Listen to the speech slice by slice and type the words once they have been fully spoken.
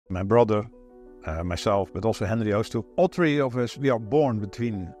My brother, myself, but also Henry Oostu. All three of us, we are born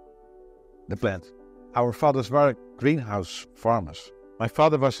between the plants. Our fathers were greenhouse farmers. My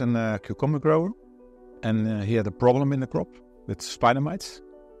father was a cucumber grower, and he had a problem in the crop with spider mites.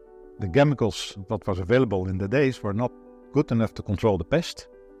 The chemicals that was available in the days were not good enough to control the pest.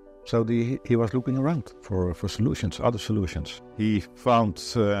 So he was looking around for solutions, other solutions. He found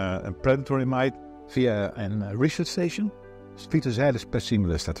a predatory mite via a research station. Phytocetus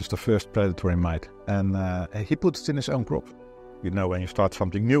pessimilis, that is the first predatory mite. And he put it in his own crop. You know, when you start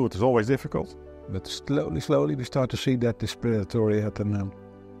something new, it is always difficult. But slowly, we start to see that this predatory had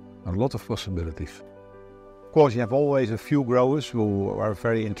a lot of possibilities. Of course, you have always a few growers who are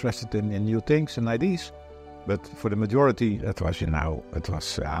very interested in new things and ideas. But for the majority, it was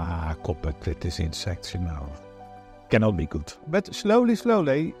Koppert with these insects, cannot be good. But slowly,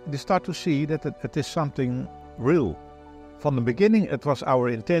 they start to see that it is something real. From the beginning, it was our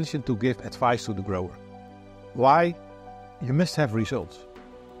intention to give advice to the grower. Why? You must have results.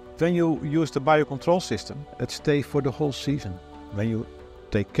 When you use the biocontrol system, it stays for the whole season. When you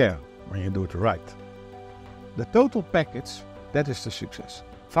take care, when you do it right. The total package, that is the success.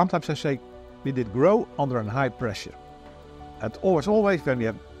 Sometimes I say, we did grow under a high pressure. And always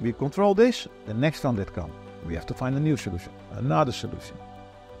when we control this, the next one that comes. We have to find a new solution, another solution.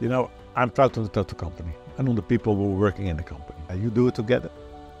 I'm proud of the total company and on the people who are working in the company. You do it together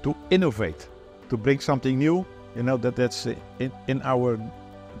to innovate, to bring something new, that's in our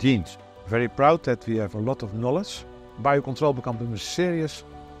genes. Very proud that we have a lot of knowledge. Biocontrol becomes a serious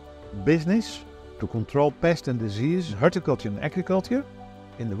business to control pests and disease, horticulture and agriculture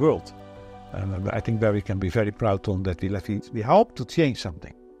in the world. And I think that we can be very proud on that we help to change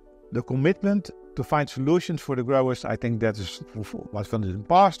something. The commitment to find solutions for the growers, I think that is what's in the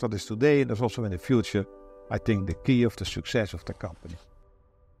past, what is today, and that's also in the future, I think the key of the success of the company.